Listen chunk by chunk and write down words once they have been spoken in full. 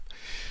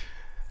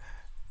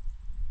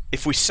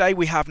If we say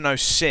we have no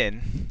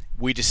sin,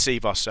 we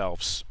deceive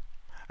ourselves,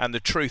 and the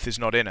truth is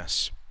not in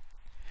us.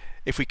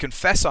 If we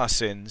confess our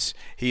sins,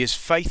 he is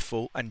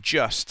faithful and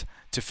just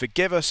to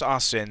forgive us our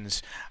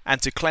sins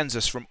and to cleanse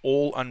us from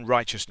all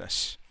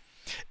unrighteousness.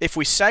 If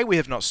we say we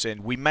have not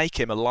sinned, we make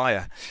him a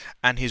liar,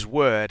 and his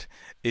word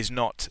is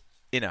not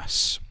in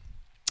us.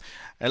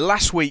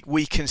 Last week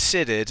we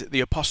considered the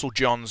Apostle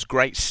John's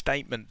great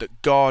statement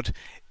that God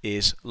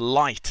is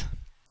light.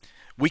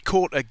 We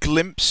caught a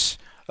glimpse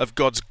of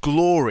God's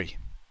glory,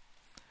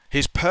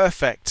 his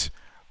perfect,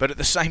 but at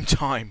the same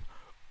time,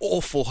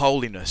 awful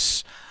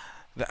holiness.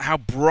 That how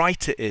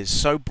bright it is,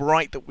 so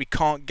bright that we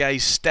can't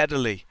gaze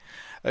steadily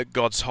at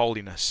God's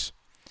holiness.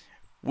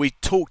 We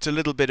talked a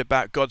little bit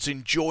about God's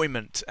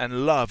enjoyment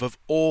and love of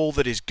all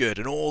that is good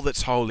and all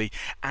that's holy,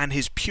 and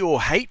his pure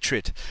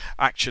hatred,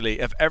 actually,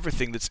 of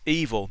everything that's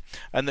evil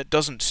and that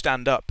doesn't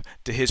stand up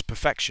to his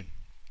perfection.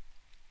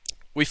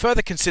 We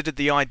further considered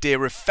the idea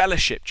of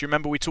fellowship. Do you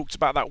remember we talked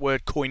about that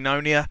word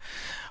koinonia?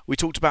 We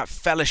talked about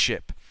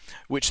fellowship,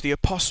 which the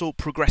apostle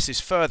progresses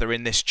further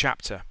in this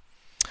chapter.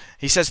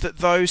 He says that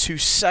those who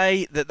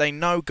say that they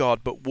know God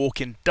but walk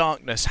in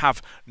darkness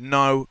have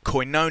no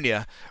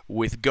koinonia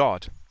with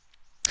God.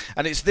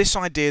 And it's this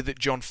idea that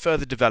John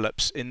further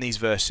develops in these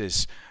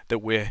verses that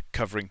we're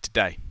covering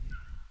today.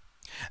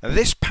 And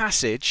this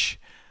passage,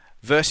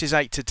 verses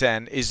 8 to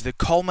 10, is the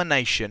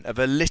culmination of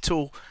a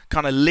little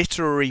kind of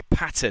literary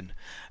pattern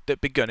that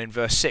begun in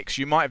verse 6.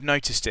 You might have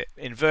noticed it.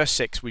 In verse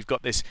 6, we've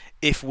got this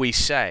if we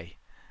say.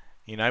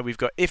 We've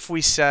got if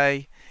we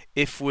say,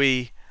 if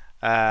we...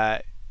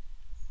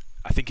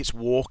 I think it's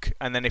walk,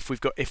 and then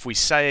if we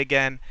say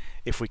again,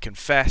 if we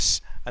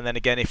confess, and then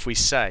again if we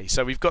say.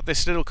 So we've got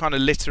this little kind of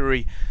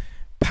literary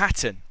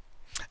pattern.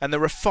 And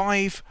there are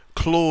 5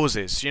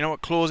 clauses. You know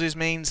what clauses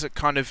means? That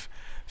kind of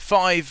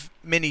 5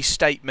 mini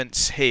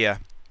statements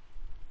here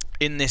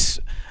in this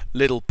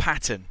little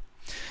pattern.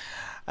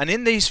 And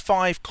in these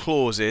 5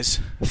 clauses,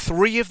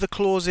 3 of the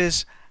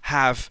clauses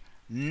have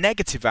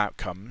negative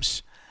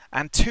outcomes,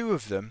 and 2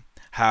 of them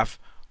have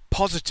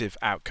positive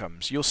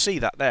outcomes. You'll see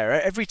that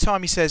there. Every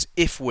time he says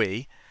if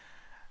we,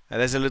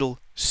 there's a little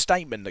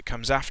statement that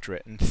comes after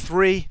it, and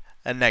 3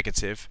 are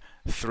negative,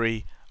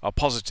 3 are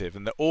positive,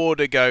 and the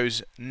order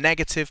goes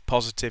negative,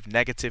 positive,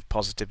 negative,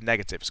 positive,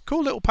 negative. It's a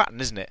cool little pattern,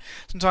 isn't it?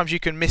 Sometimes you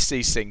can miss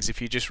these things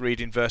if you just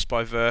read in verse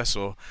by verse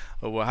or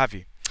what have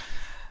you.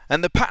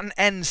 And the pattern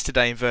ends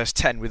today in verse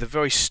 10 with a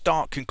very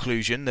stark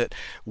conclusion that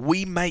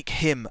we make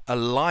him a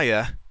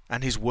liar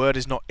and his word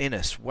is not in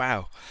us.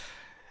 Wow.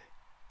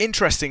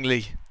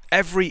 Interestingly,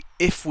 every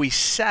if we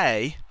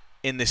say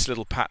in this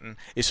little pattern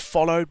is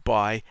followed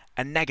by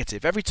a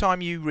negative. Every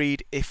time you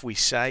read if we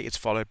say, it's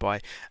followed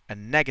by a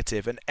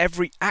negative, and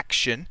every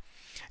action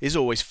is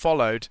always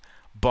followed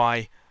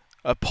by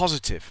a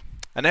positive.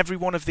 And every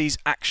one of these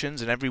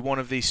actions and every one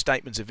of these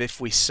statements of if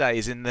we say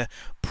is in the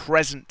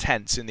present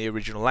tense in the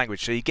original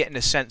language. So you're getting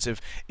a sense of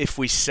if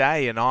we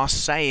say and are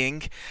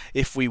saying,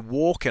 if we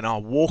walk and are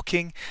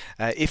walking,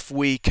 if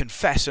we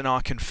confess and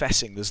are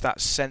confessing. There's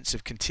that sense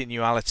of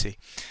continuality,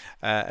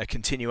 a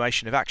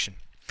continuation of action.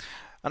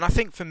 And I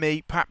think for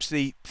me, perhaps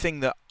the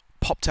thing that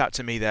popped out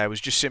to me there was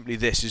just simply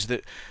this, is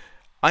that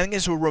I think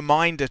it's a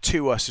reminder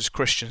to us as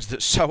Christians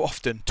that so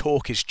often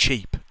talk is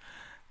cheap.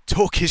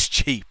 Talk is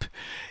cheap.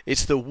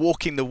 It's the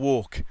walking the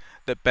walk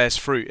that bears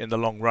fruit in the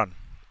long run.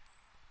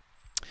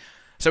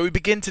 So we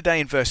begin today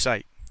in verse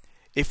 8.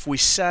 If we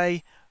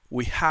say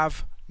we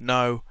have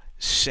no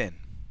sin.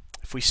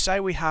 If we say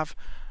we have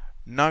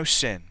no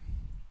sin,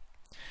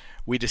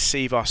 we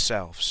deceive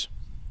ourselves,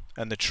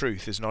 and the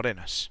truth is not in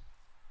us.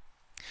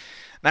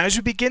 Now, as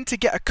we begin to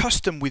get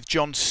accustomed with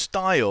John's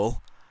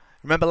style,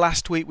 remember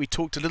last week we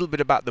talked a little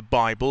bit about the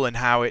Bible and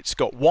how it's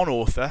got one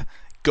author,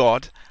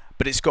 God,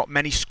 but it's got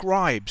many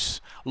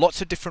scribes,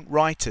 lots of different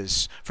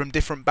writers from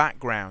different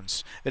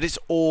backgrounds, that it's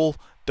all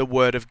the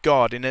Word of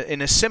God.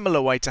 In a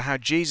similar way to how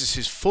Jesus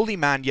is fully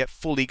man yet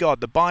fully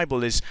God, the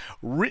Bible is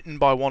written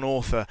by one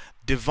author,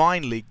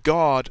 divinely,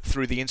 God,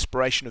 through the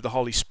inspiration of the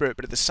Holy Spirit,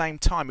 but at the same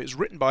time it was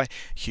written by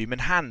human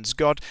hands.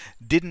 God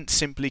didn't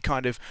simply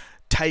kind of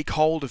take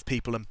hold of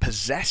people and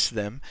possess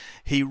them.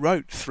 He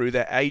wrote through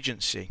their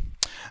agency.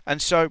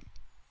 And so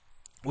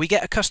we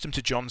get accustomed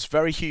to John's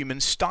very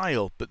human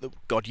style, but that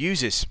God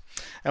uses.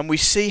 And we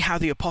see how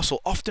the apostle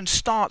often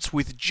starts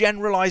with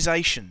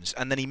generalizations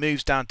and then he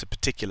moves down to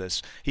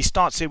particulars. He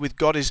starts here with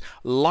God is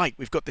light.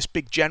 We've got this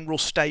big general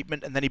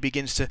statement, and then he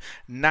begins to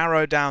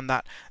narrow down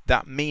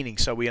that meaning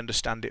so we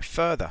understand it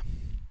further.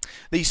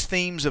 These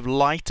themes of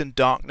light and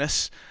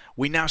darkness,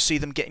 we now see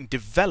them getting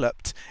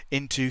developed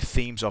into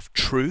themes of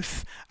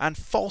truth and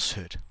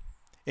falsehood,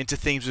 into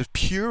themes of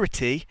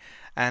purity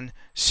and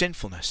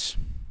sinfulness.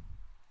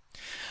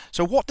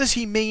 So what does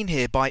he mean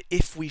here by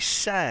if we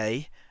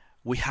say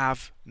we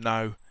have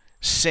no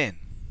sin?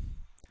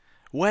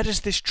 Where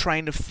does this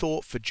train of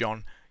thought for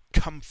John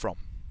come from?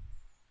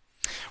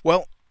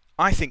 Well,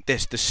 I think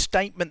the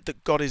statement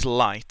that God is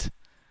light,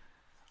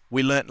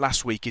 we learnt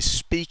last week, is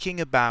speaking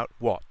about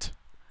what?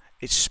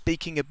 It's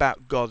speaking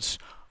about God's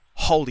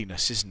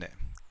holiness, isn't it?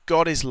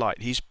 God is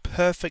light. He's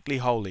perfectly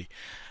holy.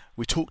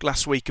 We talked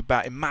last week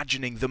about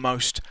imagining the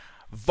most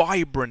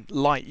vibrant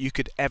light you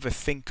could ever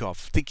think of,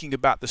 thinking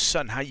about the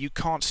sun, how you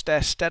can't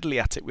stare steadily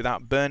at it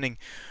without burning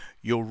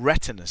your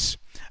retinas.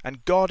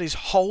 And God is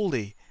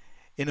holy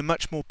in a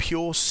much more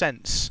pure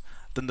sense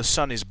than the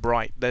sun is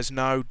bright. There's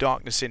no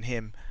darkness in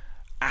him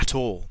at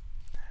all.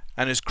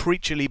 And as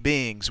creaturely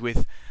beings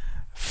with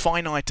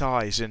finite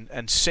eyes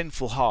and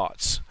sinful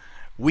hearts,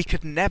 we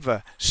could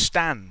never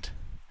stand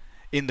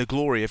in the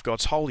glory of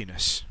God's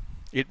holiness.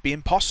 It'd be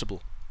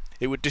impossible.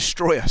 It would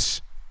destroy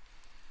us.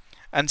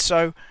 And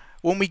so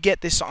when we get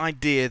this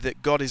idea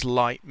that God is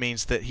light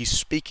means that he's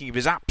speaking of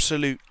his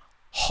absolute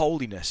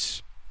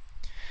holiness,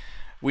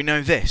 we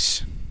know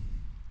this.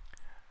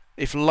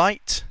 If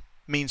light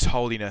means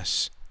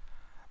holiness,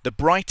 the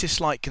brightest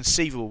light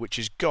conceivable, which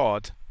is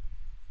God,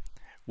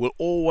 will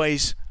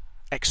always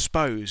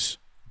expose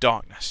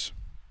darkness.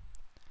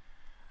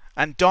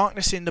 And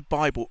darkness in the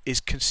Bible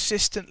is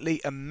consistently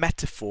a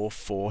metaphor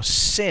for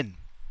sin.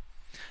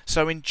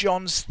 So in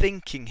John's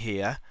thinking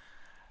here,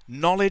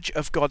 knowledge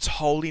of God's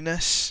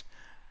holiness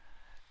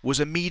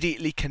was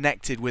immediately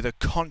connected with a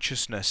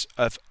consciousness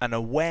of an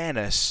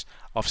awareness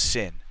of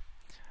sin.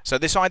 So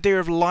this idea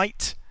of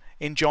light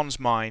in John's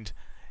mind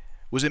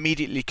was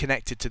immediately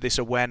connected to this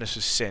awareness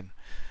of sin.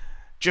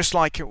 Just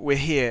like we're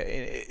here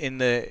in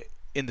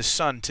the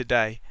sun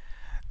today,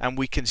 and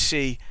we can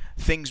see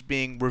things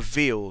being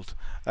revealed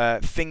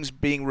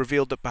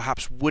that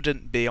perhaps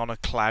wouldn't be on a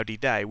cloudy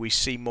day. We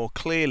see more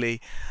clearly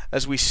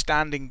as we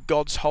stand in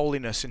God's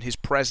holiness, in his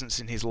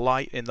presence, in his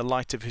light, in the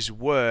light of his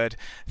word,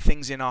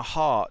 things in our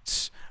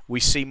hearts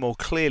we see more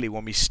clearly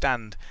when we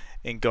stand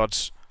in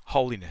God's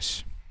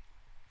holiness.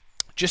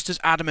 Just as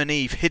Adam and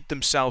Eve hid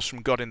themselves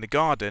from God in the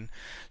garden,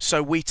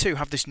 so we too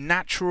have this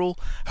natural,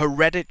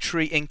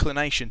 hereditary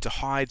inclination to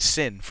hide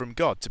sin from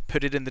God, to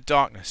put it in the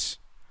darkness.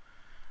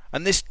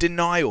 And this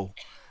denial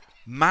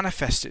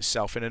manifests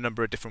itself in a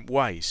number of different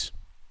ways.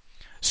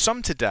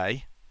 Some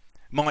today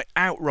might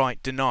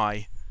outright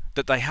deny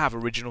that they have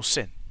original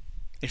sin.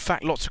 In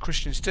fact, lots of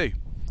Christians do.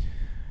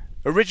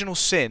 Original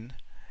sin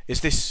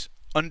is this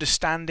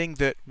understanding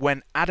that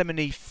when Adam and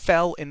Eve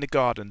fell in the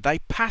garden, they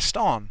passed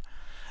on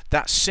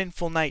that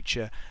sinful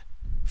nature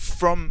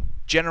from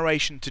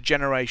generation to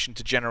generation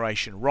to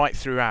generation, right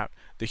throughout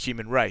the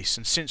human race.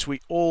 And since we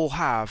all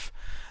have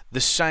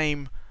the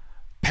same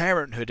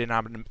parenthood in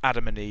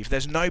Adam and Eve,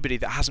 there's nobody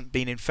that hasn't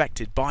been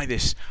infected by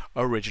this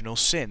original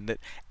sin, that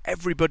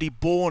everybody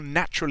born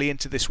naturally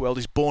into this world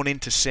is born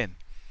into sin.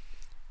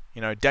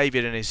 You know,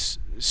 David in his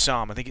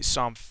psalm, I think it's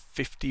Psalm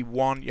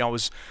 51, I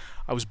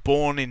was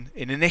born in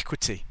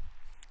iniquity.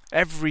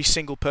 Every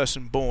single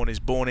person born is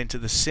born into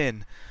the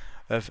sin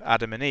of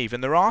Adam and Eve.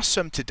 And there are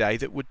some today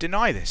that would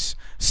deny this,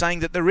 saying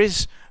that there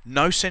is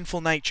no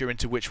sinful nature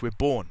into which we're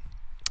born.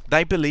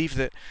 They believe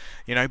that,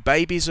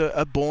 babies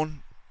are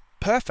born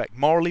perfect,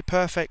 morally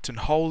perfect and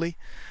holy,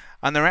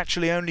 and they're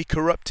actually only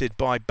corrupted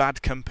by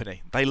bad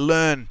company. They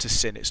learn to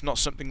sin. It's not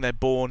something they're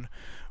born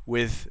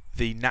with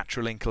the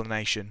natural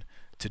inclination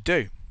to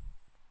do.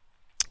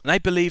 And they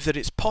believe that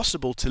it's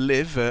possible to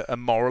live a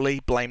morally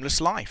blameless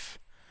life.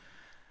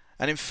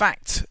 And in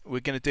fact,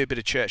 we're going to do a bit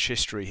of church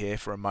history here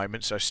for a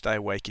moment, so stay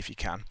awake if you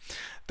can.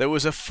 There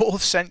was a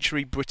 4th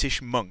century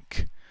British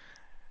monk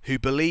who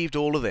believed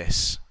all of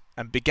this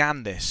and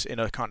began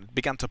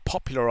to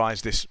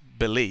popularize this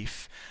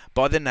belief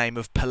by the name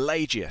of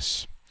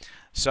Pelagius.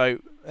 So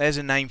there's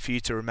a name for you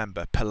to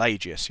remember,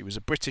 Pelagius. He was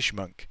a British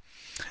monk.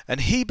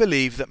 And he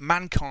believed that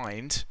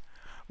mankind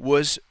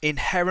was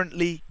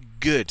inherently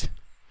good,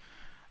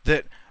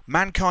 that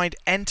mankind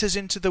enters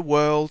into the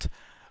world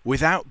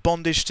without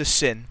bondage to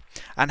sin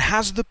and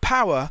has the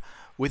power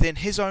within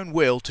his own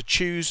will to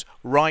choose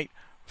right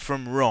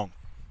from wrong.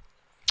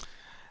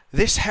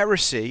 This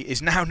heresy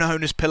is now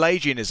known as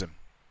Pelagianism.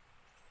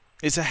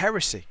 It's a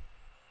heresy.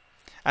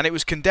 And it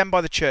was condemned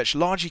by the church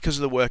largely because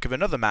of the work of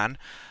another man,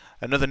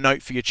 another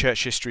note for your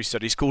church history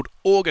studies, called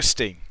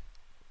Augustine.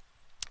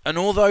 And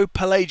although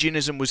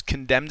Pelagianism was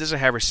condemned as a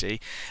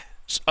heresy,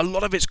 a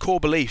lot of its core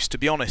beliefs, to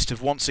be honest,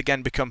 have once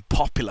again become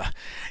popular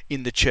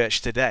in the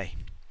church today.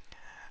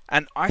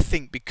 And I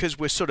think because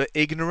we're sort of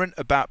ignorant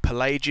about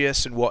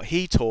Pelagius and what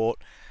he taught,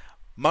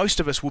 most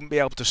of us wouldn't be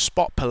able to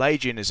spot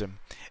Pelagianism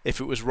if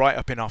it was right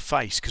up in our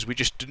face, because we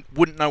just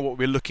wouldn't know what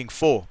we're looking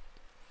for.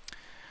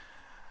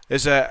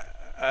 There's a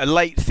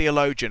late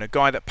theologian, a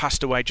guy that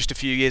passed away just a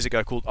few years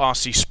ago, called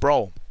R.C.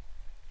 Sproul.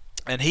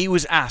 And he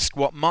was asked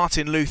what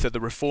Martin Luther, the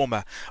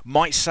reformer,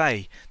 might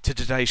say to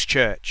today's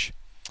church.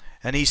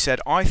 And he said,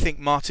 I think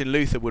Martin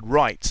Luther would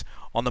write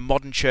on the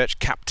modern church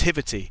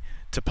captivity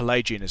to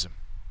Pelagianism.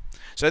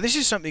 So this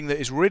is something that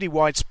is really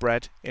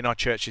widespread in our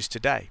churches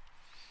today.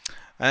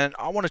 And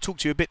I want to talk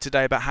to you a bit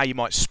today about how you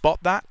might spot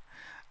that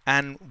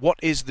and what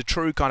is the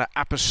true kind of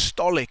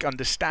apostolic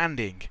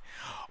understanding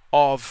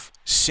of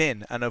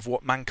sin and of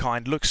what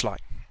mankind looks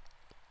like.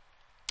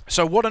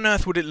 So what on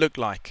earth would it look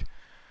like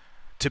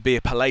to be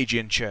a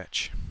Pelagian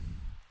church?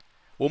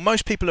 Well,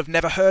 most people have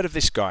never heard of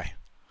this guy,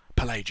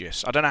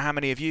 Pelagius. I don't know how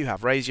many of you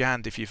have. Raise your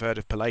hand if you've heard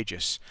of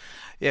Pelagius.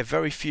 Yeah,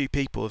 very few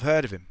people have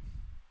heard of him.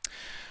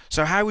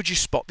 So how would you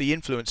spot the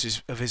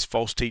influences of his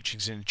false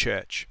teachings in the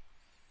church?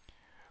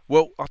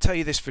 Well, I'll tell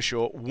you this for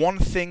sure. One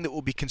thing that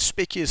will be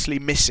conspicuously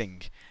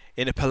missing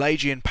in a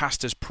Pelagian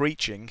pastor's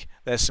preaching,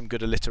 there's some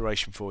good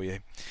alliteration for you,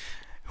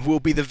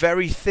 will be the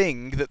very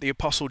thing that the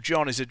Apostle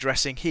John is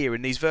addressing here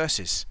in these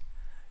verses.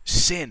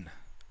 Sin.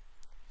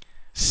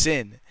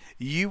 Sin.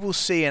 You will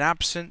see an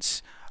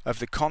absence of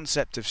the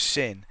concept of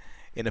sin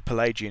in a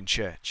Pelagian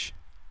church.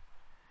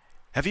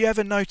 Have you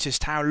ever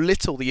noticed how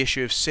little the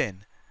issue of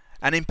sin,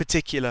 and in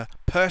particular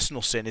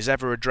personal sin, is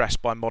ever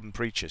addressed by modern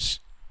preachers?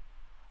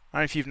 I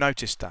don't know if you've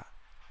noticed that.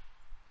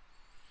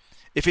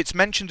 If it's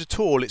mentioned at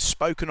all, it's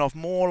spoken of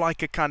more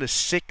like a kind of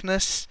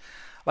sickness,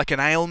 like an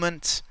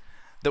ailment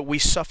that we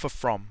suffer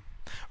from,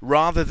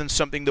 rather than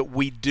something that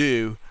we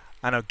do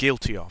and are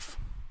guilty of.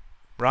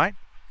 Right?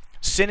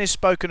 Sin is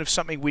spoken of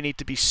something we need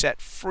to be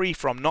set free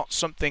from, not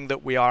something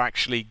that we are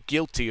actually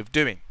guilty of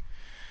doing.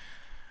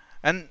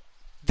 And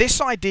this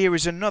idea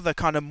is another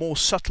kind of more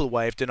subtle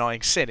way of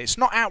denying sin. It's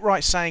not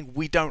outright saying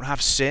we don't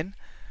have sin,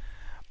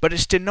 but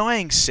it's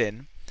denying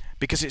sin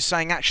because it's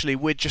saying actually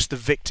we're just the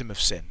victim of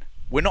sin.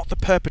 We're not the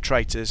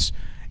perpetrators.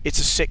 It's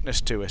a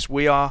sickness to us.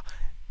 We are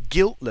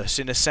guiltless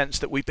in a sense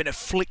that we've been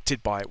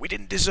afflicted by it. We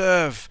didn't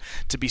deserve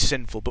to be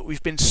sinful, but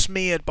we've been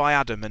smeared by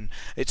Adam, and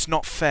it's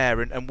not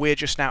fair, and we're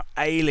just now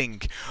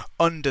ailing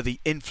under the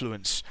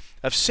influence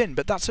of sin.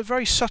 But that's a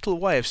very subtle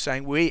way of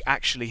saying we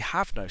actually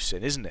have no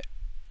sin, isn't it?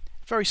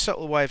 Very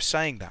subtle way of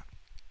saying that.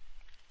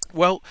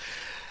 Well,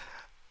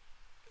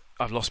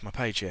 I've lost my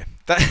page here.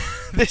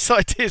 This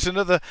idea is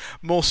another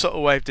more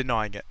subtle way of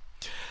denying it.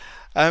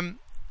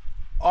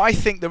 I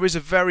think there is a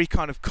very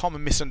kind of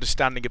common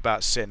misunderstanding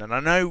about sin, and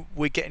I know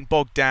we're getting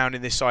bogged down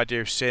in this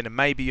idea of sin, and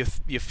maybe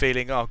you're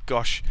feeling, oh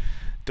gosh,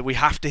 do we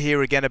have to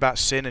hear again about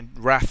sin and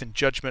wrath and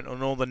judgment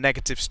and all the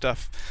negative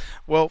stuff?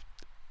 Well,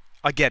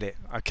 I get it,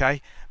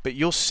 okay? But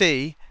you'll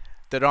see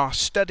that our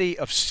study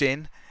of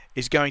sin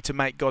is going to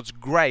make God's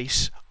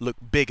grace look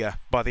bigger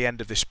by the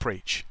end of this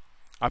preach.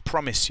 I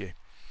promise you.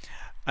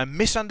 A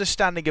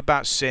misunderstanding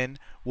about sin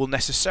will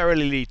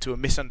necessarily lead to a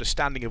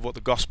misunderstanding of what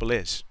the gospel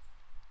is.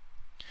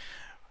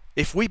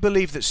 If we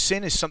believe that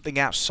sin is something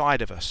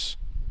outside of us,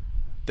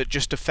 that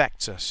just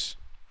affects us,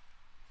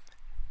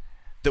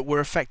 that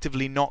we're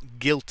effectively not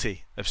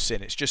guilty of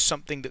sin, it's just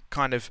something that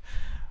kind of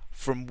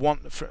from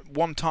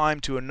one time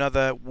to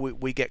another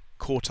we get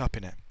caught up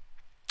in it,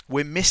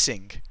 we're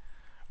missing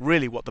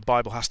really what the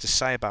Bible has to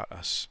say about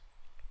us.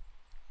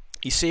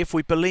 You see, if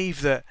we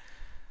believe that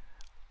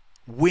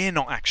we're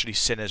not actually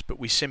sinners, but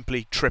we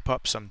simply trip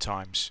up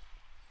sometimes,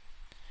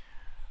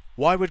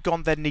 why would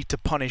God then need to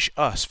punish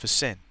us for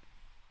sin?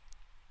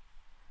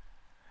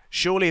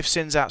 Surely if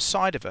sin's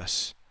outside of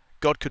us,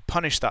 God could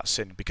punish that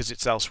sin because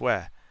it's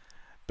elsewhere.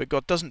 But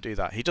God doesn't do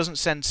that. He doesn't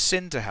send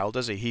sin to hell,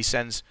 does he? He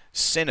sends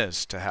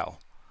sinners to hell.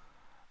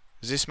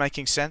 Is this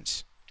making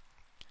sense?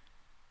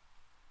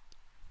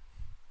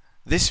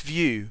 This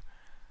view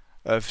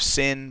of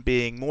sin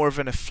being more of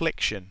an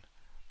affliction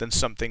than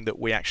something that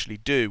we actually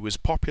do was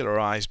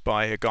popularized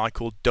by a guy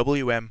called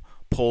W.M.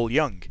 Paul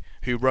Young,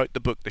 who wrote the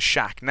book The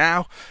Shack.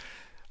 Now,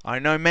 I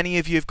know many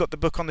of you have got the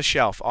book on the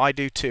shelf. I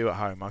do too at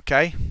home,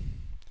 okay?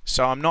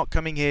 So I'm not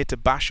coming here to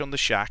bash on The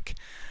Shack,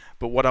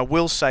 but what I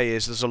will say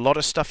is there's a lot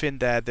of stuff in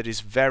there that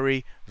is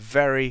very,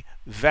 very,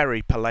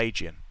 very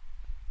Pelagian.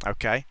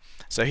 Okay?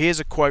 So here's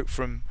a quote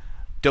from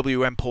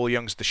W.M. Paul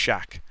Young's The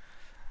Shack.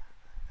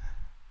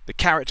 The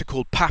character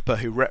called Papa,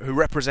 who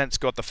represents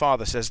God the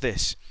Father, says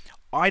this: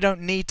 I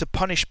don't need to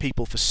punish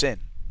people for sin.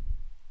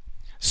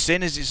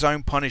 Sin is its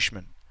own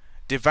punishment,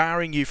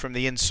 devouring you from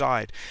the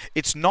inside.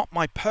 It's not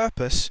my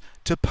purpose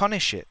to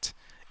punish it.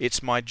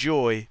 It's my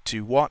joy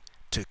to what?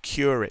 To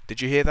cure it. Did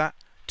you hear that?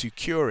 To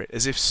cure it,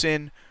 as if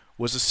sin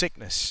was a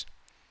sickness.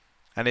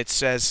 And it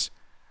says,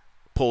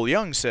 Paul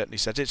Young certainly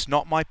says, it's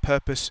not my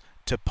purpose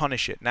to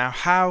punish it. Now,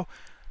 how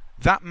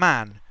that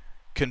man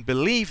can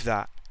believe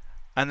that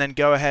and then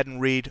go ahead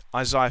and read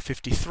Isaiah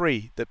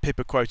 53 that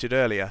Pippa quoted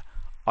earlier,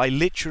 I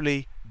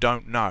literally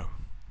don't know.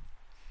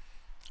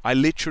 I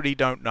literally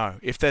don't know.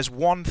 If there's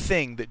one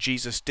thing that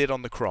Jesus did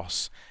on the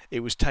cross,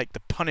 it was take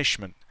the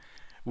punishment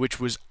which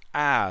was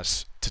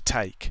ours to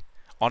take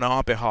on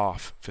our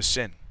behalf for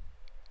sin.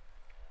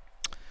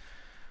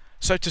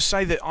 So to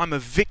say that I'm a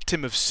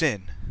victim of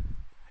sin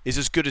is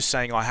as good as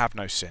saying I have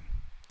no sin,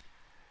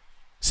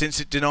 since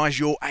it denies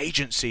your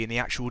agency in the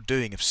actual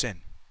doing of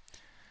sin.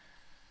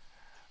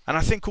 And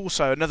I think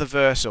also another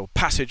verse or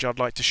passage I'd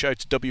like to show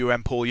to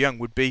W.M. Paul Young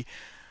would be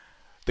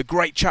the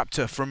great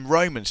chapter from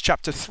Romans,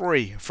 chapter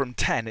 3 from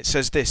 10. It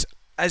says this: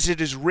 as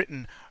it is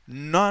written,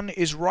 none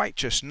is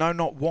righteous, no,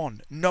 not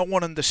one. No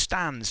one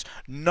understands.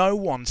 No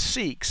one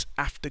seeks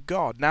after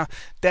God. Now,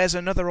 there's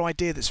another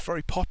idea that's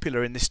very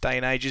popular in this day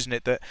and age, isn't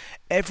it? That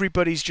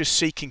everybody's just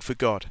seeking for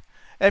God.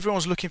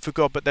 Everyone's looking for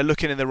God, but they're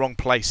looking in the wrong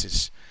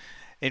places.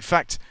 In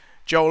fact,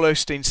 Joel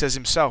Osteen says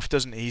himself,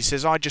 doesn't he? He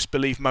says, I just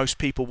believe most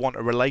people want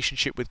a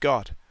relationship with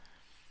God.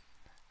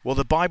 Well,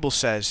 the Bible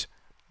says,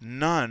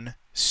 none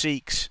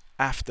seeks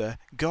after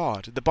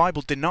God. The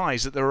Bible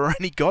denies that there are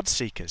any God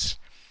seekers.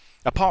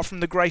 Apart from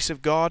the grace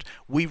of God,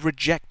 we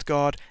reject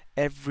God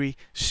every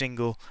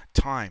single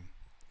time.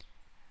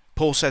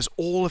 Paul says,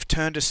 all have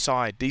turned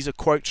aside. These are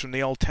quotes from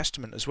the Old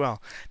Testament as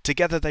well.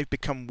 Together they've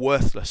become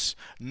worthless.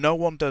 No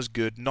one does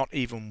good, not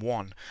even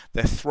one.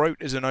 Their throat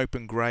is an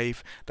open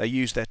grave. They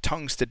use their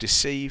tongues to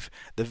deceive.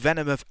 The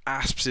venom of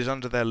asps is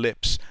under their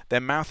lips. Their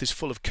mouth is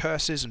full of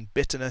curses and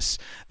bitterness.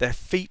 Their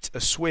feet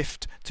are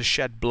swift to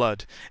shed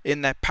blood.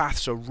 In their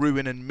paths are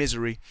ruin and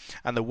misery,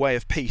 and the way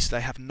of peace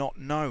they have not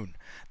known.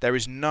 There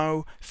is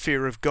no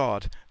fear of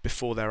God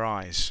before their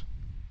eyes.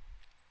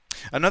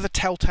 Another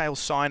telltale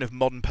sign of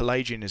modern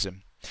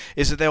Pelagianism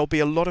is that there will be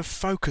a lot of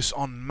focus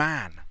on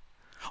man,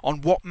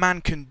 on what man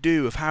can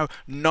do, of how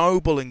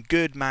noble and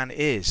good man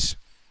is.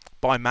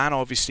 By man, I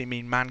obviously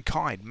mean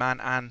mankind, man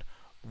and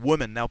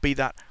woman. There'll be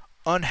that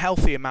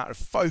unhealthy amount of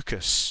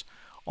focus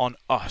on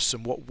us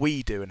and what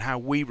we do and how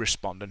we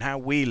respond and how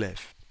we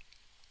live.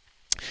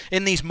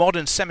 In these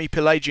modern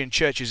semi-Pelagian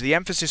churches, the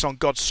emphasis on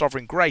God's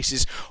sovereign grace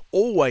is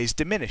always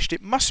diminished.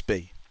 It must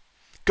be.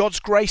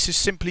 God's grace is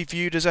simply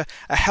viewed as a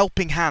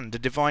helping hand, a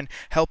divine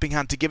helping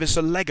hand to give us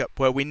a leg up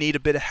where we need a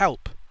bit of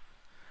help.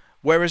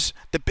 Whereas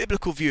the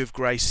biblical view of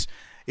grace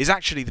is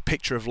actually the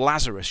picture of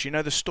Lazarus. You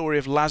know the story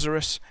of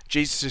Lazarus,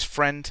 Jesus'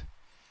 friend,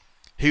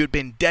 who had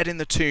been dead in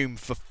the tomb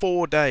for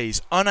 4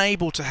 days,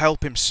 unable to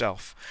help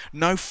himself,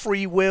 no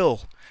free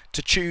will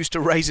to choose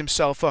to raise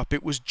himself up.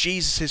 It was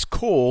Jesus'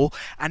 call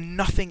and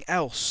nothing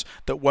else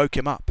that woke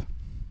him up.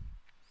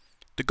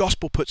 The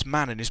gospel puts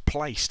man in his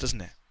place,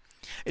 doesn't it?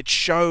 It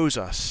shows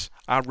us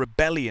our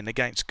rebellion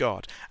against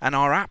God and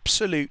our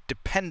absolute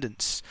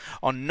dependence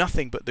on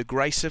nothing but the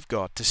grace of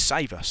God to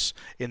save us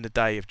in the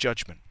day of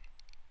judgment.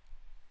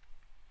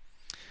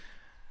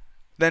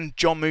 Then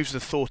John moves the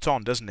thought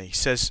on, doesn't he? He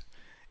says,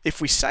 if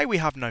we say we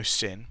have no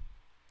sin,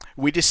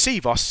 we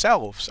deceive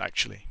ourselves,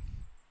 actually.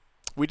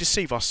 We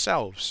deceive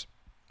ourselves.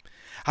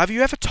 Have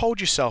you ever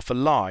told yourself a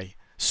lie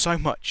so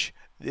much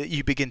that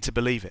you begin to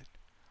believe it?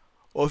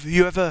 Or have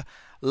you ever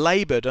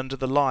laboured under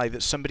the lie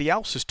that somebody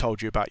else has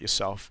told you about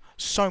yourself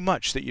so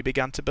much that you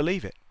began to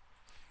believe it?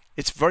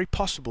 It's very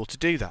possible to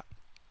do that.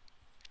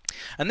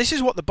 And this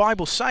is what the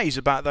Bible says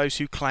about those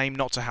who claim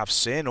not to have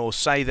sin, or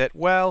say that,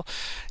 well,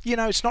 you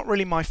know, it's not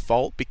really my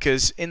fault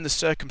because in the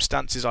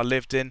circumstances I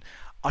lived in,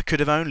 I could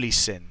have only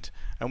sinned,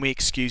 and we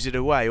excuse it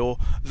away. Or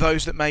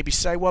those that maybe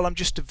say, well, I'm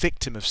just a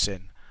victim of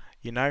sin.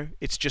 You know,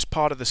 it's just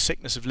part of the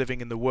sickness of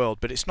living in the world,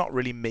 but it's not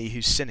really me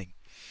who's sinning.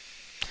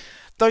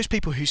 Those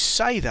people who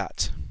say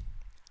that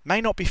may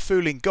not be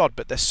fooling God,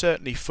 but they're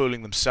certainly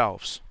fooling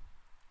themselves.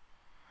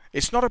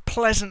 It's not a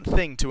pleasant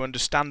thing to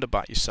understand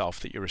about yourself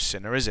that you're a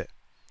sinner, is it?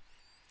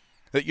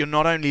 That you're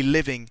not only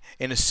living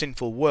in a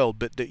sinful world,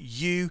 but that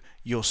you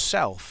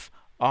yourself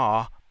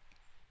are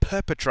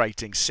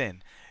perpetrating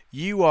sin.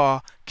 You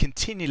are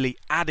continually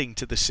adding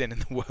to the sin in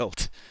the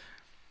world.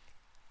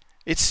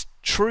 It's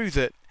true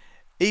that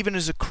even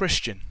as a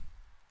Christian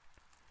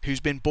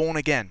who's been born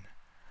again,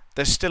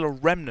 there's still a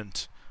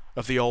remnant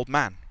of the old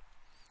man.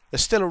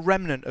 There's still a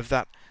remnant of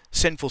that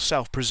sinful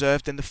self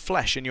preserved in the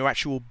flesh, in your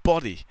actual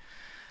body,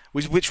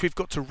 with which we've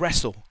got to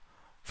wrestle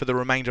for the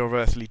remainder of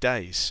earthly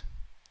days.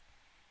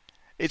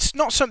 It's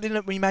not something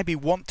that we maybe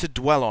want to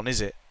dwell on,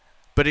 is it?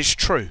 But it's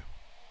true.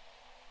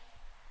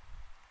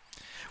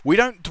 We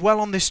don't dwell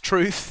on this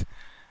truth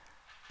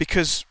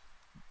because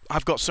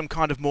I've got some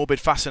kind of morbid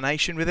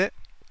fascination with it,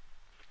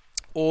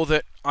 or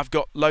that I've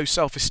got low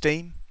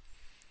self-esteem.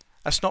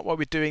 That's not why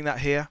we're doing that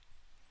here.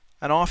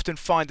 And I often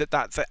find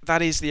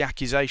that is the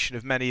accusation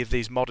of many of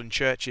these modern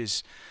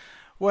churches.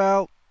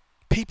 Well,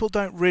 people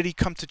don't really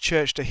come to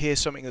church to hear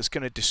something that's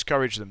going to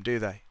discourage them, do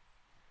they?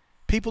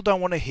 People don't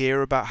want to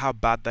hear about how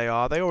bad they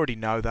are. They already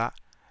know that.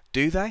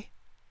 Do they?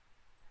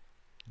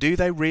 Do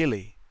they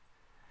really?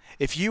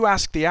 If you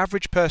ask the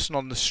average person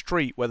on the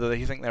street whether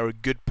they think they're a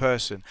good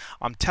person,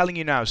 I'm telling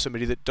you now,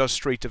 somebody that does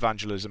street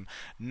evangelism,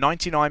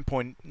 99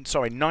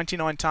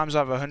 times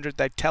out of 100,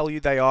 they tell you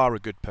they are a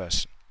good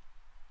person.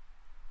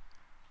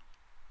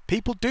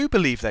 People do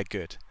believe they're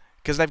good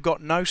because they've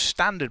got no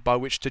standard by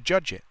which to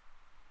judge it.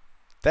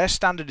 Their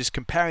standard is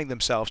comparing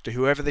themselves to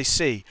whoever they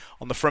see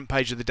on the front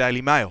page of the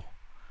Daily Mail,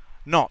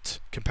 not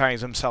comparing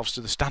themselves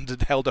to the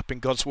standard held up in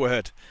God's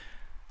Word.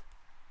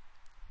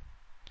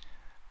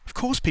 Of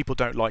course people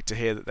don't like to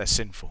hear that they're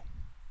sinful.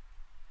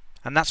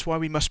 And that's why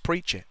we must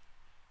preach it.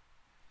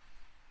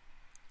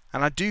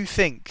 And I do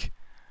think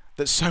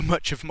that so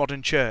much of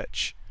modern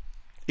church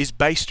is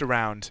based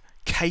around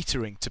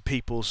catering to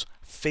people's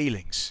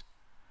feelings.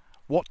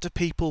 What do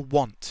people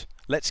want?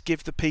 Let's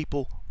give the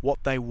people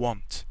what they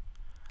want.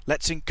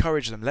 Let's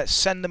encourage them. Let's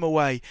send them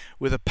away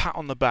with a pat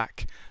on the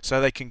back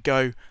so they can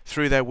go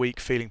through their week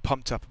feeling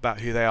pumped up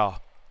about who they are.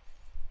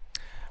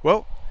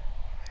 Well,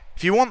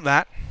 if you want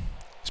that,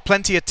 there's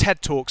plenty of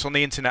TED Talks on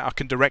the internet I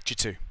can direct you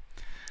to.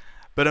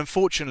 But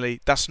unfortunately,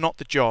 that's not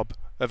the job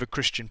of a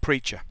Christian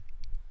preacher.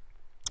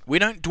 We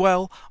don't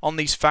dwell on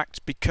these facts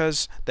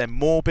because they're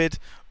morbid,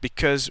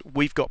 because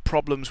we've got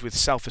problems with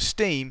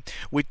self-esteem.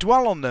 We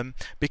dwell on them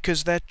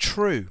because they're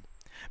true,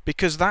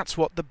 because that's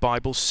what the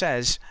Bible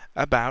says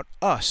about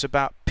us,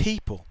 about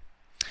people.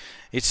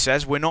 It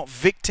says we're not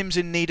victims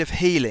in need of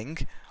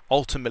healing,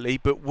 ultimately,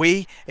 but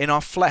we, in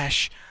our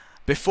flesh,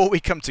 before we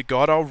come to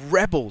God, are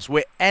rebels.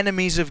 We're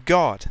enemies of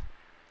God.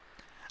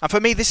 And for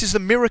me, this is the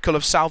miracle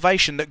of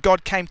salvation, that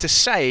God came to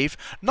save,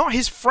 not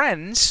his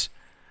friends,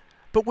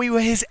 but we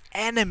were his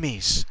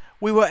enemies.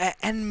 We were at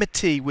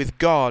enmity with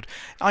God.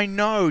 I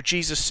know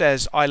Jesus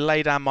says, I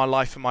lay down my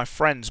life for my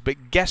friends,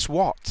 but guess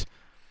what?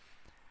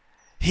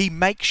 He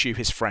makes you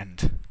his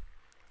friend.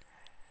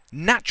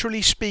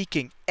 Naturally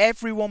speaking,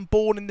 everyone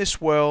born in this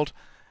world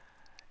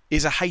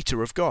is a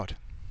hater of God.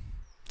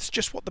 It's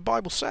just what the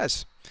Bible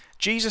says.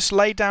 Jesus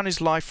laid down his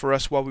life for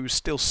us while we were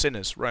still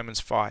sinners, Romans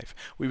 5.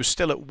 We were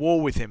still at war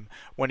with him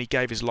when he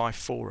gave his life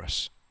for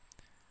us.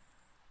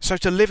 So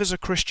to live as a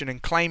Christian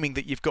and claiming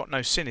that you've got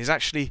no sin is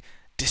actually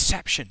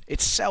deception.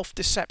 It's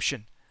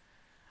self-deception.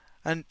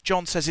 And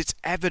John says it's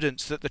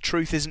evidence that the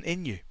truth isn't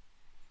in you,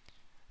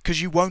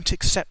 because you won't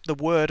accept the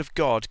word of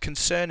God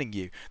concerning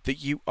you,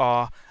 that you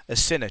are a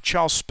sinner.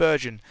 Charles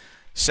Spurgeon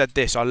said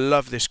this. I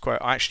love this quote.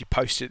 I actually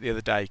posted it the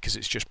other day because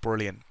it's just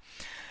brilliant.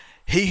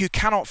 He who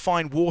cannot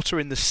find water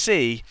in the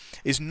sea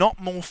is not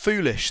more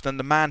foolish than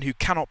the man who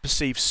cannot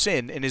perceive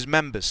sin in his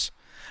members.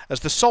 As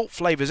the salt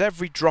flavours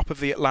every drop of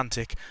the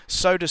Atlantic,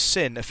 so does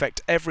sin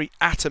affect every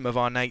atom of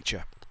our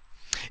nature.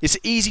 It's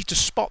easy to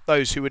spot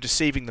those who are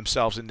deceiving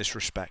themselves in this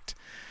respect.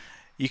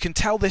 You can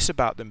tell this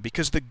about them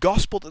because the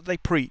gospel that they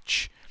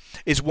preach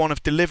is one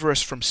of deliver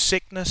us from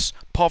sickness,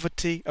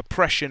 poverty,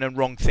 oppression and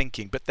wrong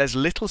thinking, but there's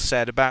little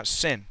said about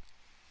sin.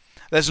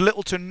 There's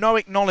little to no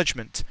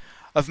acknowledgement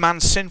of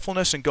man's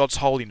sinfulness and God's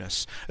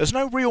holiness. There's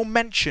no real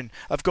mention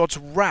of God's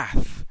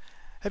wrath.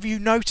 Have you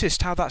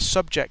noticed how that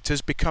subject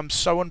has become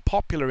so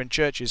unpopular in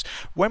churches?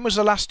 When was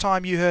the last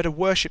time you heard a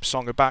worship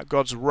song about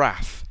God's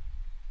wrath?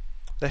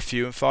 They're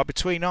few and far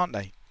between, aren't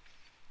they?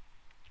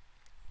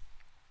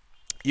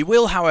 You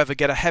will, however,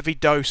 get a heavy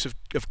dose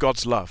of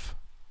God's love.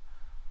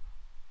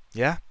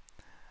 Yeah?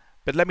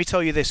 But let me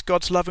tell you this,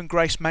 God's love and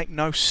grace make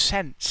no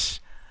sense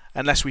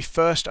unless we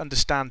first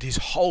understand his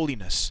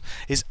holiness,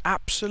 his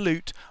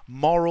absolute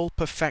moral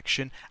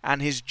perfection,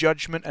 and his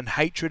judgment and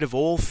hatred of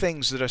all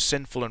things that are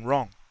sinful and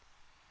wrong.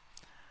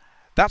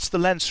 That's the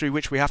lens through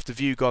which we have to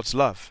view God's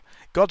love.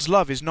 God's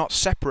love is not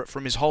separate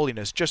from his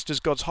holiness, just as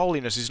God's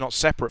holiness is not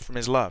separate from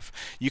his love.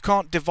 You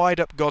can't divide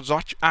up God's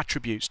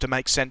attributes to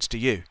make sense to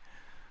you.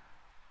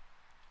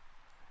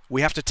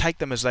 We have to take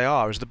them as they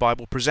are, as the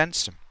Bible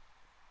presents them.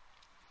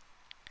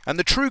 And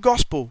the true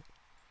gospel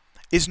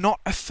is not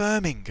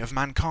affirming of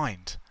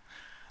mankind.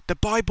 The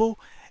Bible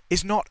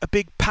is not a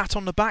big pat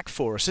on the back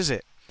for us, is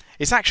it?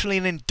 It's actually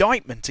an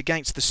indictment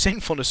against the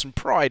sinfulness and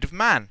pride of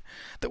man,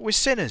 that we're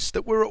sinners,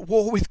 that we're at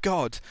war with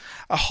God,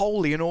 a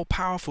holy and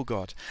all-powerful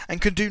God,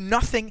 and can do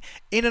nothing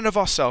in and of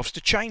ourselves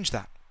to change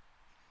that.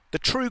 The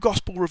true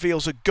gospel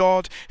reveals a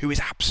God who is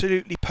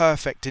absolutely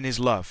perfect in his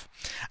love,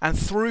 and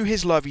through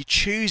his love he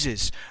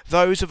chooses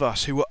those of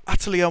us who are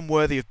utterly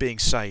unworthy of being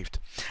saved.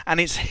 And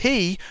it's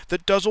he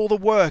that does all the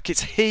work.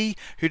 It's he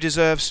who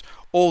deserves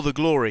all the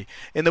glory.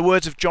 In the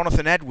words of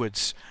Jonathan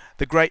Edwards,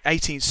 the great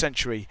 18th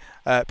century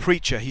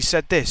preacher, he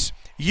said this: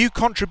 "You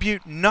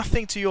contribute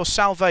nothing to your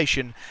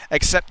salvation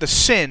except the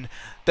sin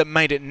that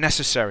made it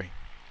necessary."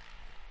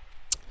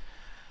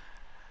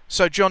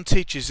 So John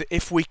teaches that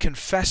if we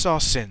confess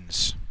our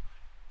sins,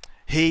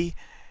 he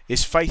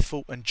is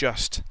faithful and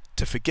just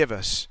to forgive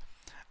us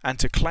and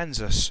to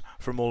cleanse us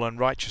from all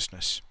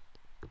unrighteousness.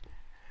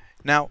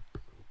 Now,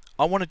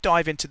 I want to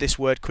dive into this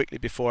word quickly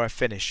before I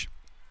finish.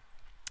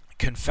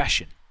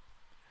 Confession.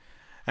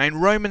 Now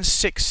in Romans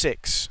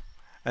 6:6,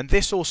 and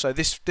this also,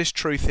 this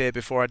truth here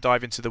before I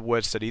dive into the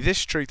word study,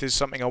 this truth is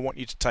something I want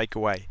you to take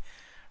away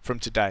from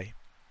today.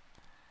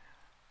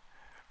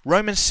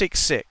 Romans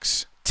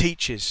 6:6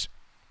 teaches,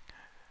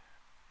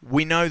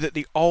 we know that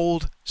the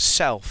old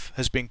self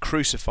has been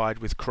crucified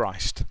with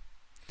Christ.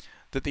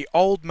 That the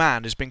old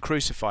man has been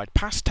crucified,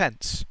 past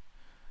tense.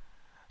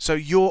 So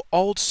your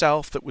old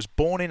self that was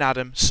born in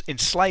Adam,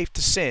 enslaved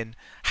to sin,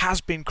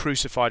 has been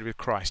crucified with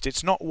Christ.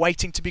 It's not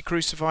waiting to be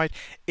crucified,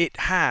 it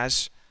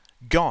has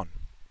gone.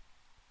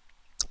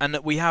 And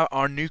that we have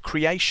our new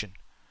creation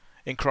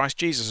in Christ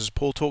Jesus, as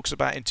Paul talks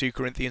about in 2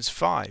 Corinthians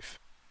 5.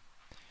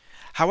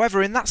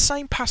 However, in that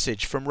same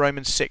passage from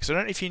Romans 6, I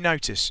don't know if you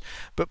notice,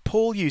 but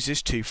Paul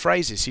uses two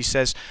phrases. He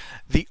says,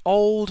 the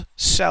old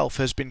self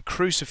has been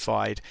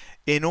crucified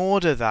in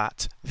order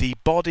that the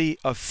body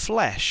of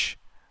flesh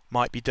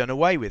might be done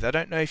away with. I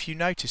don't know if you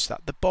noticed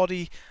that. The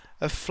body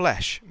of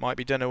flesh might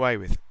be done away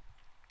with.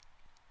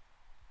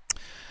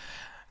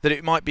 That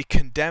it might be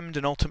condemned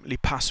and ultimately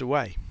pass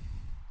away.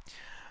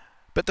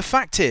 But the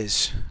fact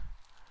is,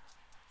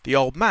 the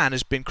old man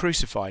has been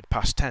crucified,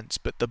 past tense,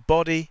 but the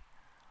body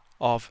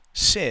of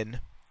sin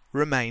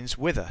remains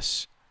with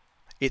us.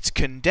 It's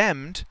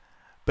condemned,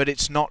 but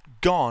it's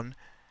not gone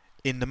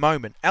in the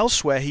moment.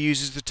 Elsewhere, he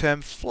uses the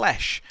term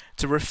flesh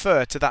to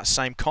refer to that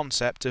same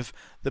concept of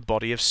the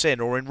body of sin.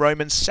 Or in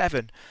Romans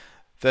 7,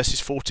 verses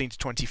 14 to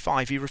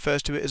 25, he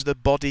refers to it as the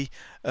body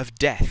of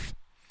death.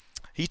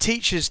 He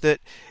teaches that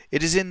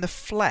it is in the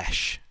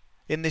flesh,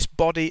 in this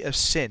body of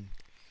sin,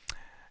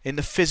 in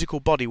the physical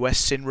body where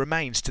sin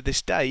remains to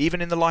this day,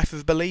 even in the life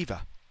of a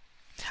believer.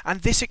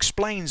 And this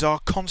explains our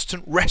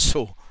constant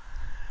wrestle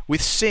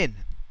with sin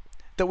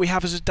that we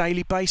have as a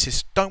daily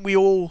basis. Don't we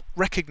all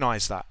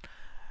recognize that?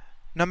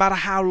 No matter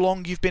how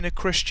long you've been a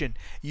Christian,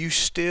 you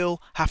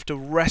still have to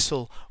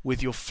wrestle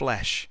with your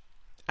flesh.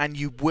 And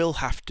you will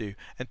have to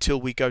until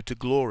we go to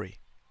glory.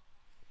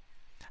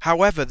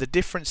 However, the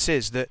difference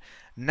is that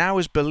now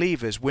as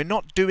believers, we're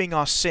not doing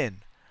our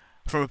sin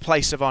from a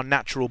place of our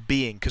natural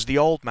being, because the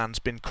old man's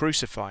been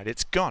crucified.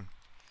 It's gone.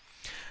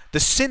 The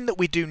sin that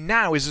we do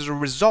now is as a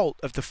result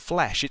of the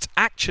flesh. It's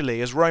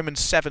actually, as Romans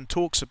 7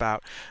 talks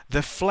about,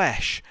 the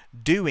flesh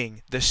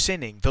doing the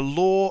sinning, the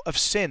law of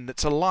sin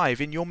that's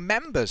alive in your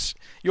members,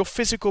 your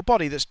physical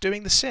body that's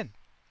doing the sin.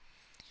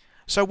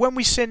 So when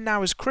we sin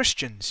now as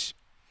Christians,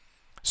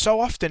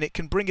 so often it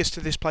can bring us to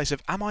this place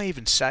of, am I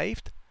even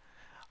saved?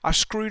 I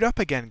screwed up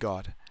again,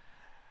 God.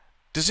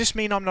 Does this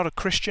mean I'm not a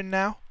Christian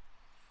now?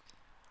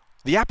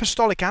 The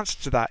apostolic answer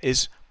to that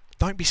is,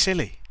 don't be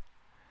silly.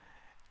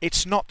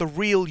 It's not the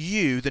real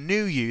you, the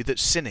new you,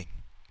 that's sinning.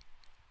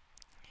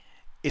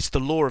 It's the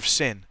law of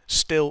sin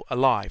still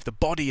alive, the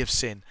body of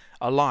sin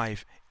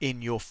alive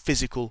in your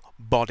physical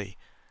body.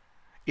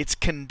 It's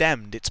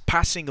condemned, it's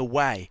passing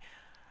away,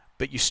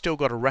 but you still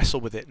got to wrestle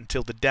with it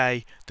until the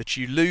day that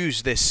you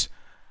lose this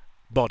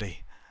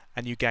body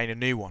and you gain a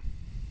new one.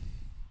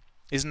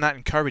 Isn't that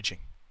encouraging?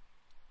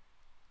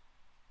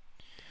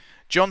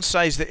 John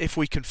says that if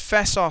we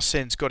confess our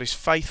sins, God is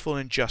faithful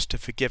and just to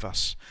forgive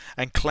us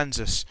and cleanse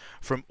us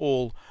from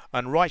all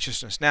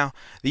unrighteousness. Now,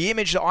 the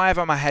image that I have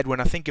in my head when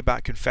I think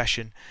about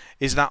confession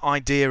is that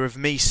idea of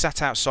me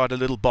sat outside a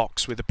little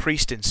box with a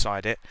priest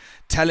inside it,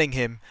 telling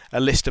him a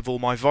list of all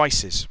my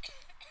vices.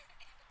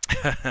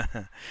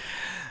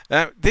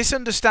 This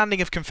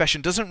understanding of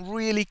confession doesn't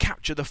really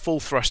capture the full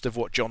thrust of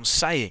what John's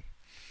saying.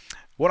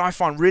 What I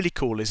find really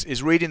cool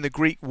is reading the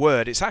Greek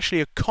word. It's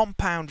actually a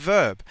compound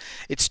verb.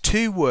 It's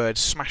two words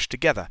smashed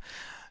together.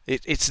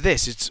 It's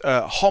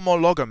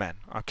homologomen,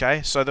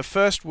 okay? So the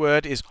first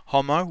word is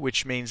homo,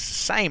 which means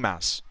same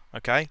as,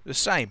 okay? The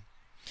same.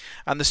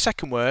 And the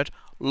second word,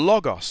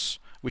 logos,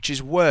 which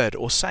is word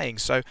or saying,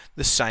 so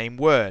the same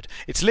word.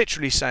 It's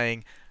literally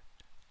saying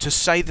to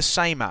say the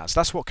same as.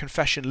 That's what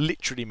confession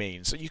literally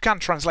means. You can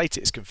translate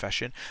it as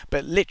confession,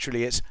 but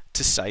literally it's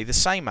to say the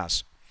same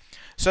as.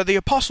 So the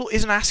apostle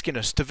isn't asking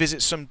us to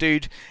visit some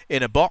dude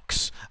in a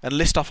box and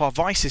list off our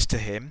vices to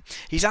him.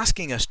 He's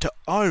asking us to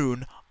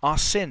own our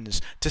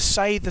sins, to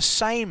say the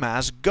same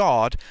as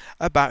God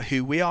about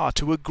who we are,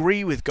 to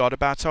agree with God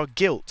about our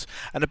guilt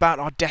and about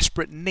our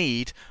desperate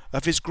need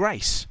of his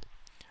grace.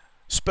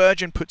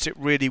 Spurgeon puts it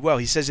really well.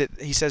 He says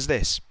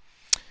this: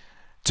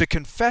 to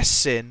confess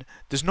sin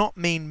does not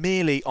mean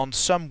merely on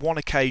some one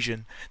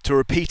occasion to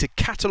repeat a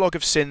catalogue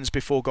of sins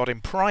before God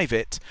in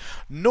private,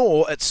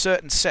 nor at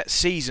certain set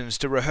seasons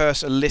to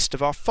rehearse a list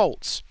of our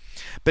faults,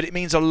 but it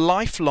means a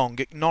lifelong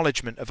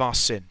acknowledgement of our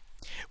sin.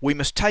 We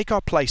must take our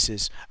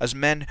places as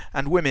men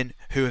and women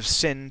who have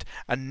sinned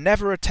and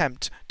never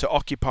attempt to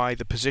occupy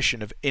the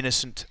position of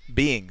innocent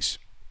beings.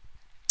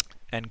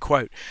 End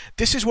quote.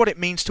 This is what it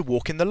means to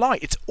walk in the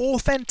light. It's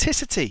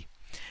authenticity.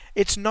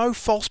 It's no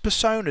false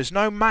personas,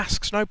 no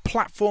masks, no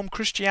platform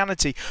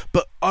Christianity,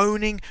 but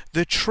owning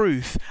the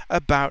truth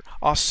about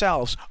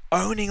ourselves,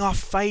 owning our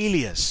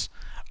failures,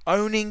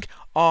 owning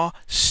our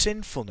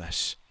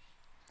sinfulness.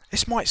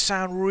 This might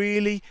sound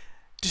really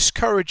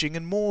discouraging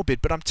and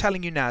morbid, but I'm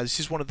telling you now, this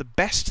is one of the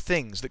best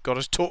things that God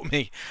has taught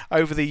me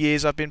over the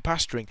years I've been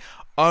pastoring.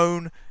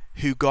 Own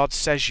who God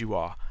says you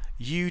are.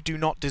 You do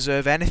not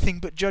deserve anything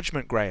but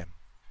judgment, Graham.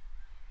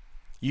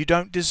 You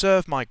don't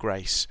deserve my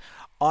grace.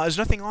 There's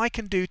nothing I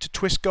can do to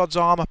twist God's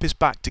arm up his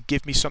back to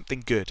give me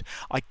something good.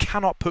 I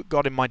cannot put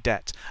God in my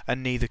debt,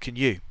 and neither can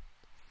you.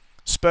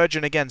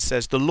 Spurgeon again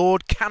says, the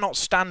Lord cannot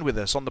stand with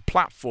us on the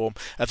platform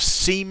of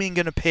seeming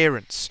and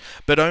appearance,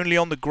 but only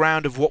on the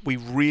ground of what we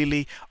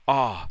really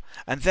are.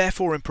 And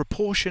therefore, in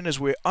proportion as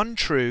we're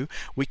untrue,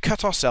 we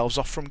cut ourselves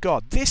off from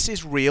God. This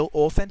is real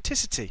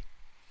authenticity.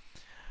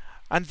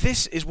 And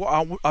this is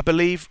what I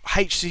believe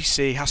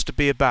HCC has to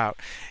be about,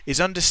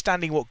 is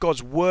understanding what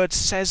God's word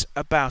says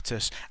about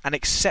us and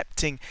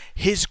accepting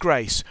his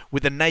grace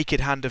with a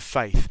naked hand of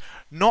faith.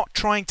 Not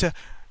trying to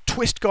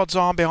twist God's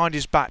arm behind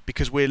his back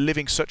because we're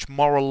living such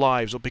moral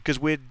lives or because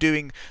we're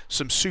doing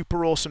some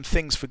super awesome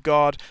things for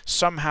God.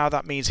 Somehow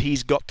that means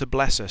he's got to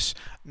bless us.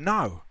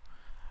 No.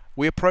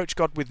 We approach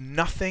God with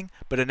nothing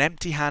but an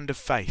empty hand of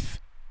faith,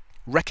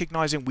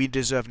 recognizing we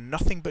deserve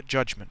nothing but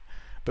judgment.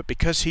 But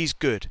because he's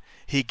good,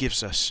 he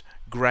gives us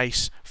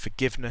grace,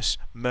 forgiveness,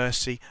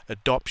 mercy,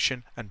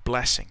 adoption, and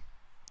blessing.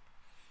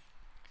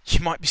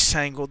 You might be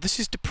saying, well, this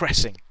is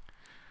depressing.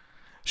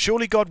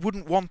 Surely God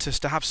wouldn't want us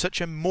to have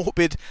such a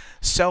morbid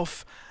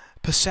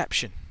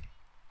self-perception.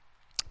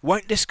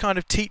 Won't this kind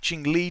of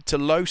teaching lead to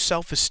low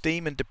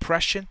self-esteem and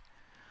depression?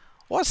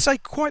 Well, I'd say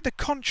quite the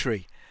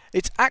contrary.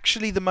 It's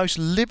actually the most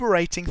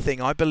liberating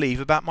thing I believe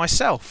about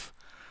myself.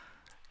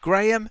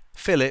 Graham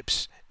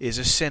Phillips is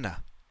a sinner.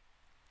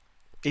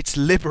 It's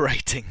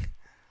liberating.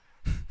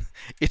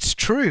 It's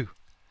true.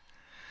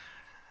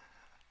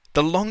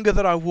 The longer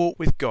that I walk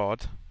with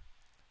God,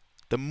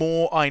 the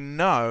more I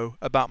know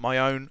about my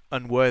own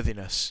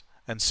unworthiness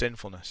and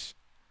sinfulness.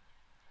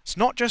 It's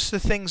not just the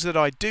things that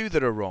I do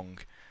that are wrong,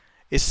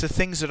 it's the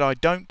things that I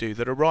don't do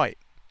that are right.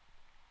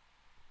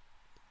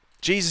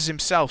 Jesus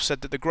himself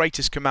said that the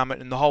greatest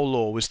commandment in the whole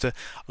law was to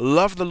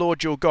love the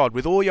Lord your God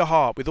with all your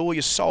heart, with all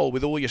your soul,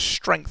 with all your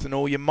strength and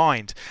all your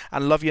mind,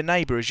 and love your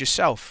neighbour as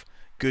yourself.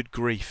 Good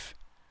grief.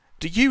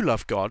 Do you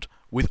love God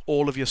with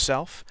all of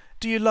yourself?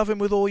 Do you love him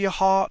with all your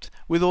heart,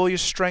 with all your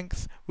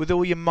strength, with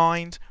all your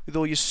mind, with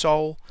all your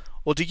soul?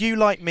 Or do you,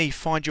 like me,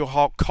 find your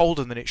heart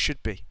colder than it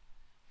should be?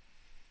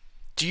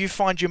 Do you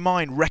find your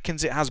mind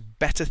reckons it has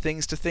better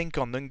things to think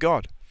on than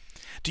God?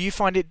 Do you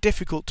find it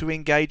difficult to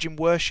engage in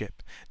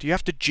worship? Do you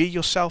have to G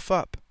yourself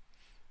up?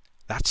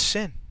 That's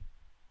sin.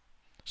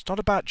 It's not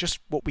about just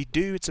what we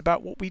do, it's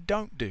about what we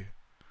don't do,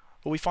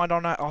 or we find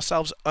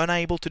ourselves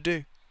unable to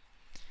do.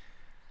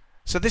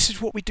 So this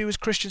is what we do as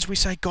Christians. We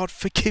say, God,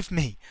 forgive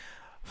me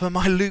for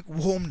my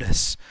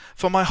lukewarmness,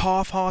 for my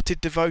half-hearted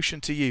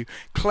devotion to you.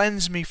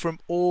 Cleanse me from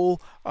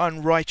all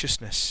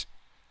unrighteousness.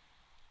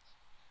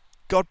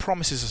 God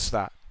promises us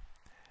that.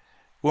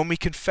 When we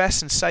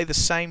confess and say the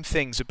same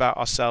things about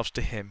ourselves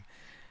to him,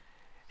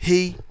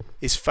 he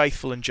is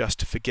faithful and just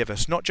to forgive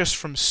us, not just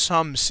from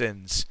some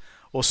sins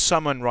or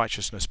some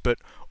unrighteousness, but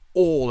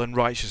all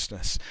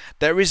unrighteousness.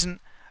 There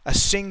isn't a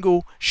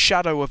single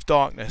shadow of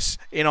darkness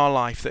in our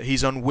life that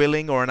he's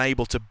unwilling or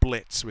unable to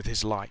blitz with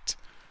his light.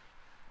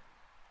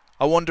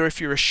 I wonder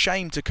if you're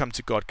ashamed to come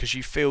to God because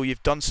you feel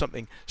you've done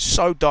something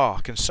so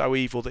dark and so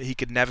evil that he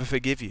could never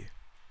forgive you.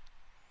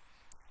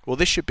 Well,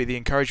 this should be the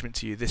encouragement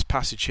to you, this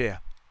passage here.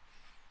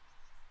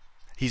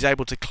 He's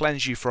able to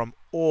cleanse you from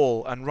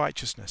all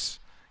unrighteousness.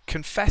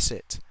 Confess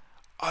it.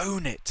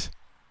 Own it.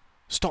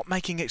 Stop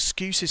making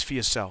excuses for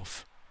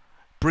yourself.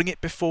 Bring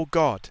it before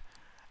God,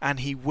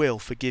 and he will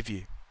forgive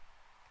you.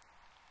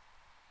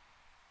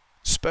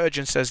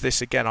 Spurgeon says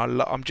this again.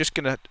 I'm just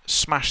going to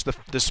smash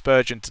the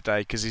Spurgeon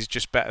today because he's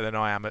just better than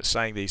I am at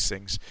saying these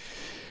things.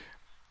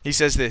 He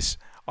says this: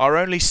 our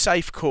only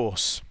safe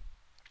course,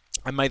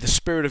 and may the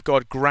Spirit of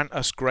God grant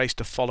us grace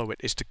to follow it,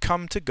 is to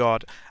come to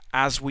God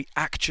as we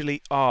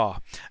actually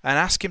are and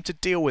ask him to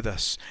deal with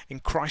us in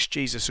Christ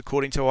Jesus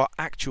according to our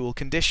actual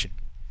condition.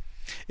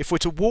 If we're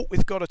to walk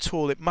with God at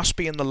all, it must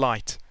be in the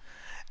light.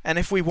 And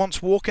if we once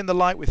walk in the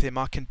light with him,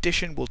 our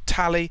condition will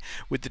tally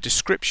with the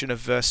description of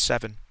verse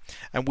 7.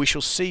 And we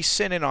shall see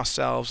sin in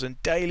ourselves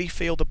and daily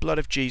feel the blood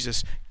of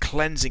Jesus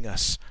cleansing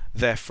us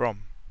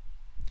therefrom.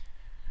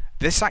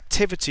 This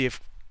activity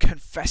of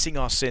confessing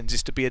our sins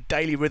is to be a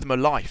daily rhythm of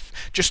life,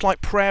 just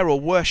like prayer or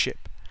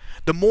worship.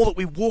 The more that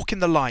we walk in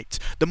the light,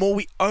 the more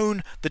we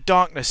own the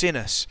darkness in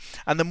us,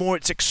 and the more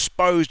it's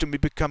exposed and we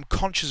become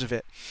conscious of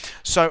it.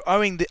 So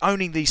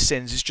owning these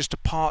sins is just a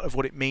part of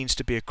what it means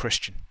to be a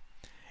Christian.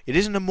 It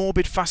isn't a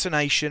morbid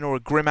fascination or a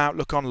grim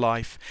outlook on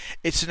life.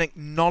 It's an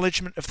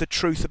acknowledgement of the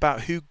truth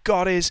about who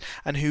God is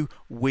and who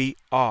we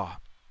are.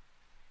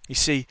 You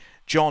see,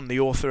 John, the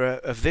author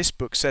of this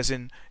book, says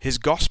in his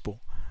gospel,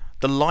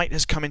 the light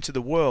has come into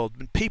the world,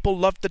 and people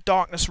loved the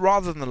darkness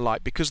rather than the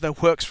light because their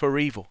works were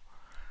evil.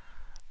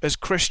 As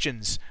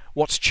Christians,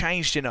 what's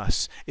changed in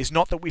us is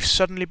not that we've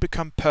suddenly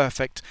become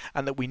perfect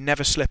and that we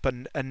never slip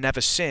and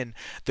never sin.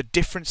 The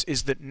difference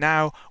is that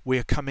now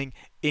we're coming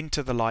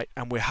into the light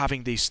and we're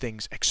having these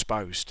things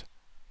exposed.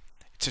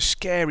 It's a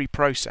scary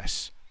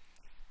process.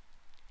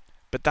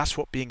 But that's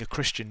what being a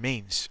Christian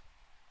means.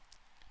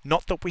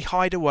 Not that we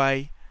hide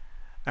away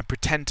and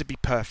pretend to be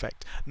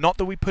perfect. Not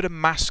that we put a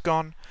mask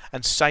on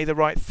and say the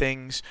right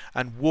things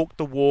and talk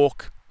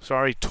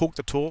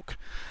the talk,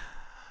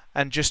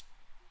 and just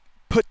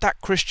put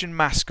that Christian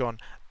mask on.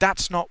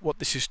 That's not what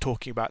this is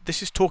talking about.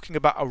 This is talking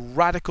about a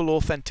radical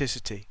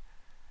authenticity,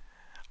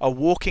 a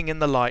walking in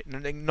the light and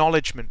an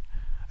acknowledgement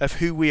of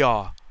who we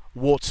are,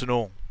 warts and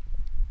all.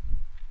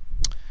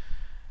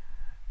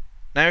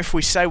 Now, if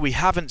we say we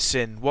haven't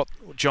sinned, what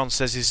John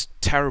says is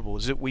terrible,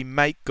 is that we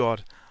make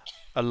God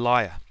a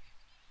liar.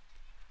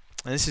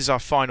 And this is our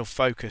final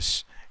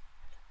focus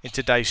in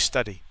today's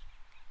study.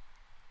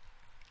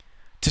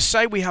 To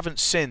say we haven't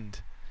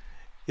sinned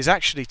is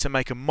actually to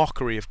make a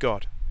mockery of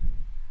God.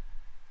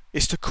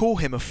 It's to call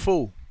him a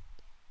fool.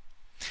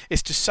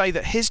 It's to say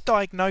that his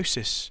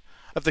diagnosis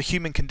of the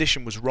human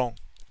condition was wrong.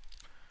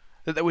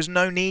 That there was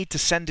no need to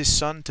send his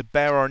son to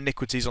bear our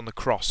iniquities on the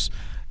cross,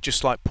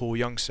 just like Paul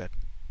Young said.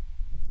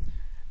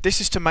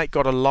 This is to make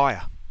God a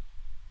liar.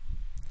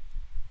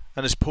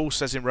 And as Paul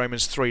says in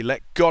Romans 3,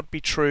 let God be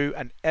true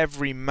and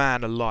every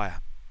man a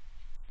liar.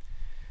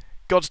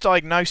 God's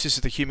diagnosis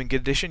of the human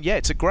condition,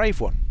 it's a grave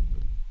one.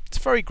 It's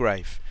very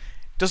grave.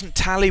 It doesn't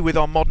tally with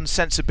our modern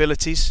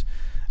sensibilities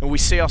And we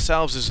see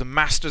ourselves as the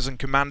masters and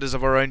commanders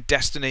of our own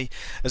destiny,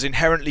 as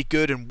inherently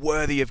good and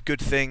worthy of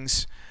good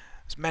things.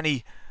 There's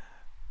many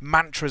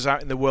mantras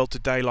out in the world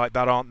today like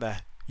that, aren't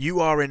there? You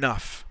are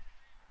enough.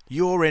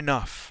 You're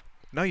enough.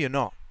 No, you're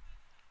not.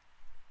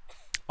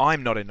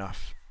 I'm not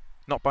enough.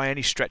 Not by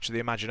any stretch of the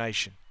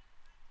imagination.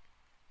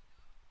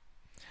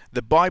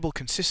 The Bible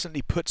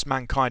consistently puts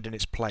mankind in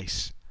its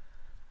place,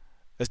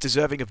 as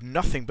deserving of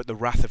nothing but the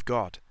wrath of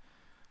God.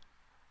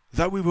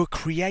 Though we were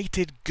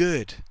created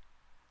good,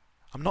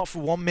 I'm not for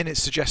 1 minute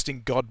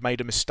suggesting God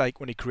made a mistake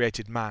when he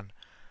created man.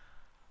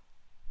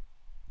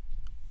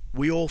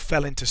 We all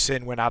fell into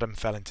sin when Adam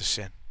fell into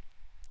sin.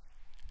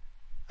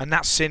 And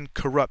that sin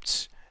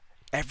corrupts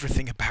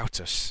everything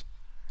about us.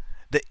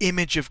 The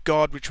image of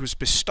God which was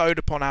bestowed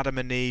upon Adam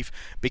and Eve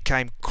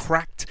became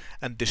cracked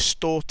and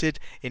distorted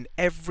in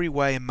every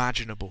way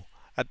imaginable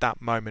at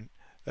that moment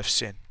of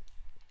sin.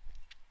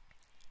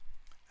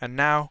 And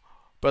now,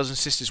 brothers and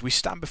sisters, we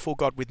stand before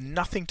God with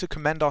nothing to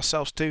commend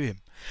ourselves to him.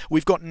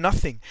 We've got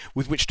nothing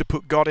with which to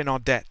put God in our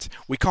debt.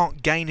 We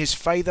can't gain his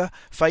favour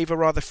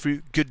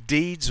through good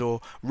deeds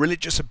or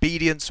religious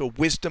obedience or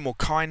wisdom or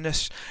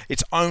kindness.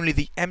 It's only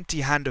the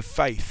empty hand of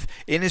faith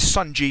in his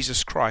Son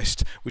Jesus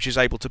Christ which is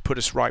able to put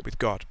us right with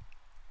God.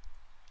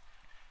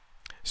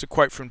 It's a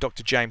quote from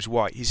Dr. James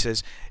White. He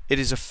says, "It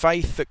is a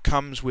faith that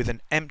comes with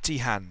an empty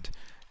hand,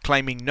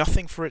 claiming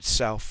nothing for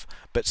itself,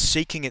 but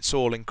seeking its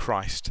all in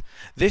Christ.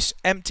 This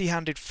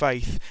empty-handed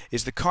faith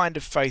is the kind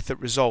of faith that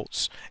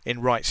results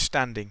in right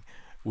standing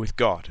with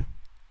God."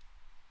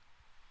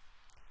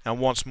 And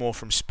once more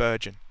from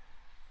Spurgeon,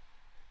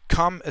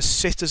 "Come as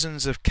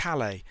citizens of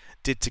Calais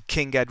did to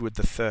King Edward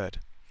III,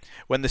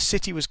 when the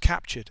city was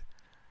captured.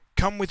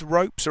 Come with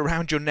ropes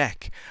around your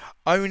neck,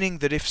 owning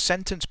that if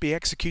sentence be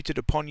executed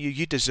upon you,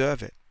 you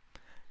deserve it.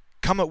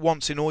 Come at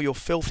once in all your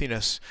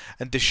filthiness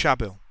and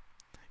dishabille.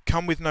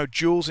 Come with no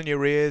jewels in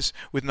your ears,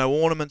 with no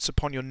ornaments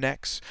upon your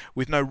necks,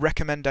 with no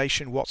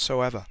recommendation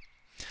whatsoever.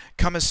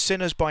 Come as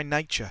sinners by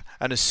nature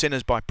and as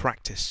sinners by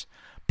practice.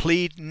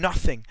 Plead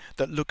nothing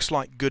that looks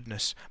like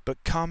goodness,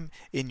 but come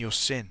in your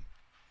sin.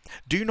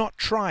 Do not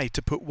try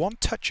to put one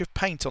touch of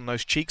paint on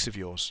those cheeks of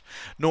yours,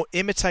 nor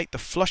imitate the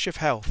flush of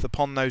health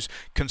upon those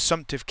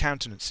consumptive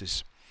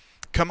countenances.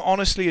 Come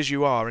honestly as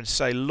you are and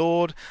say,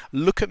 Lord,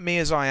 look at me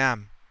as I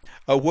am,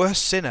 a worse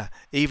sinner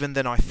even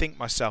than I think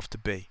myself to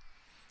be.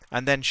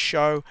 And then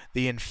show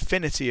the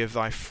infinity of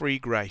thy free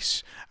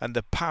grace and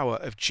the power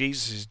of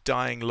Jesus'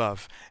 dying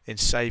love in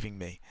saving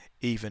me,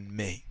 even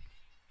me."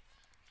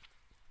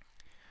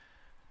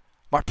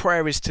 My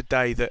prayer is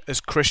today that as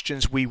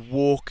Christians we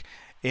walk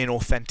in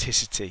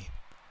authenticity,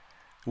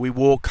 we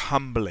walk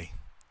humbly,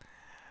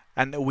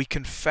 and that we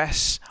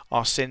confess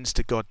our sins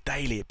to God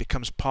daily. It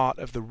becomes part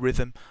of the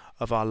rhythm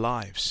of our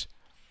lives.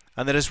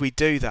 And that as we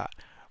do that,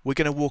 we're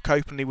going to walk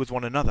openly with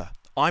one another.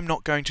 I'm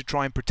not going to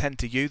try and pretend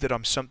to you that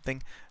I'm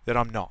something that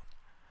I'm not.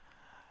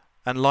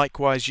 And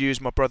likewise, you as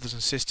my brothers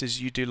and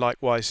sisters, you do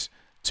likewise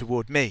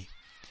toward me.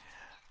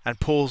 And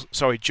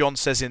John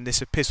says in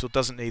this epistle,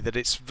 doesn't he, that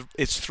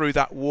it's through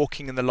that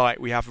walking in the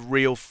light we have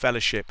real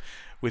fellowship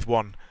with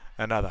one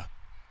another.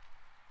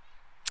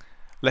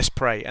 Let's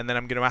pray, and then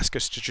I'm going to ask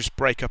us to just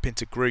break up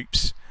into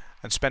groups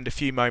and spend a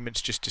few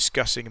moments just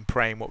discussing and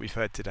praying what we've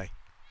heard today.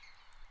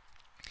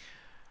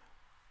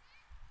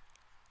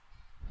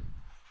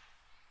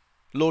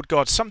 Lord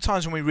God,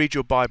 sometimes when we read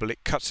your Bible,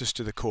 it cuts us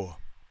to the core.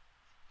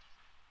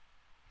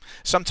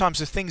 Sometimes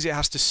the things it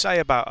has to say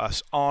about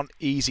us aren't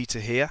easy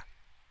to hear.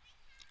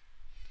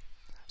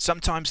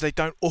 Sometimes they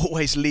don't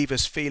always leave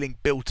us feeling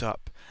built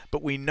up,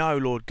 but we know,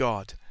 Lord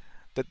God,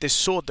 that this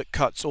sword that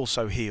cuts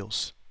also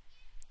heals.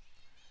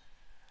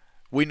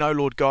 We know,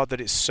 Lord God,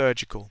 that it's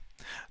surgical,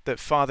 that,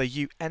 Father,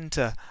 you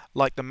enter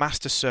like the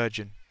master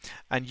surgeon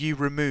and you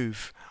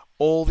remove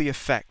all the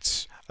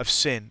effects of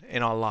sin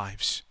in our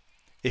lives,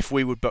 if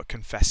we would but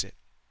confess it.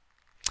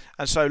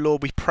 And so,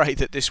 Lord, we pray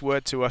that this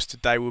word to us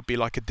today would be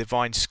like a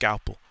divine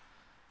scalpel,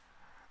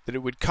 that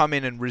it would come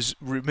in and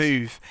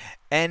remove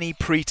any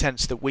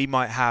pretense that we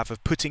might have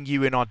of putting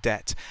you in our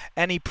debt,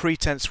 any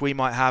pretense we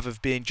might have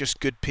of being just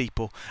good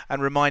people,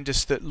 and remind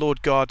us that,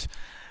 Lord God,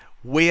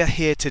 we are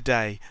here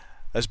today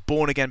as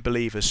born-again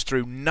believers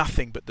through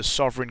nothing but the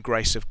sovereign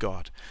grace of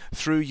God,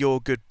 through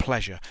your good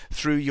pleasure,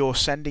 through your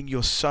sending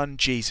your Son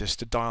Jesus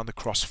to die on the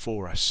cross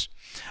for us.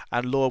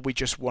 And Lord, we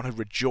just want to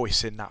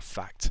rejoice in that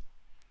fact.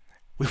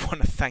 We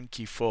want to thank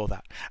you for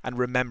that and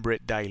remember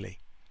it daily.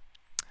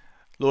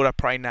 Lord, I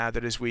pray now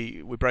that as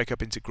we break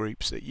up into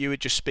groups, that you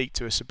would just speak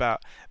to us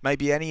about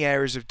maybe any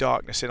areas of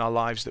darkness in our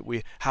lives that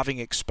we're having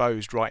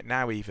exposed right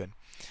now even.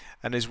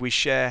 And as we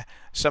share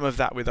some of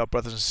that with our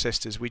brothers and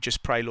sisters, we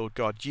just pray, Lord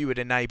God, you would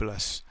enable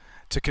us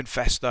to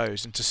confess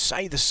those and to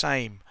say the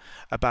same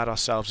about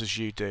ourselves as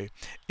you do,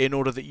 in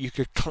order that you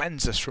could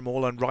cleanse us from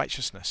all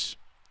unrighteousness.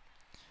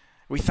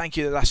 We thank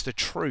you that that's the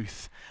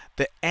truth,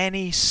 that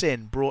any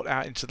sin brought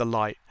out into the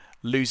light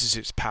loses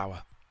its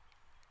power.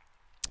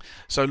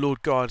 So,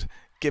 Lord God,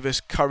 give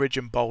us courage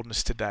and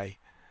boldness today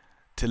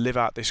to live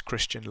out this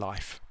Christian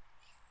life.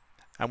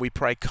 And we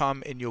pray,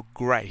 come in your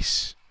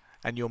grace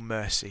and your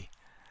mercy,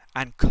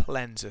 and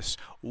cleanse us.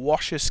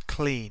 Wash us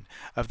clean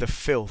of the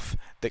filth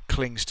that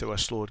clings to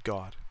us, Lord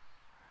God.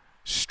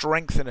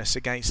 Strengthen us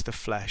against the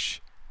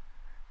flesh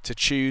to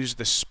choose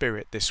the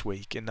Spirit this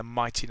week in the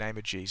mighty name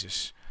of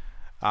Jesus.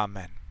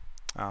 Amen.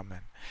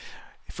 Amen.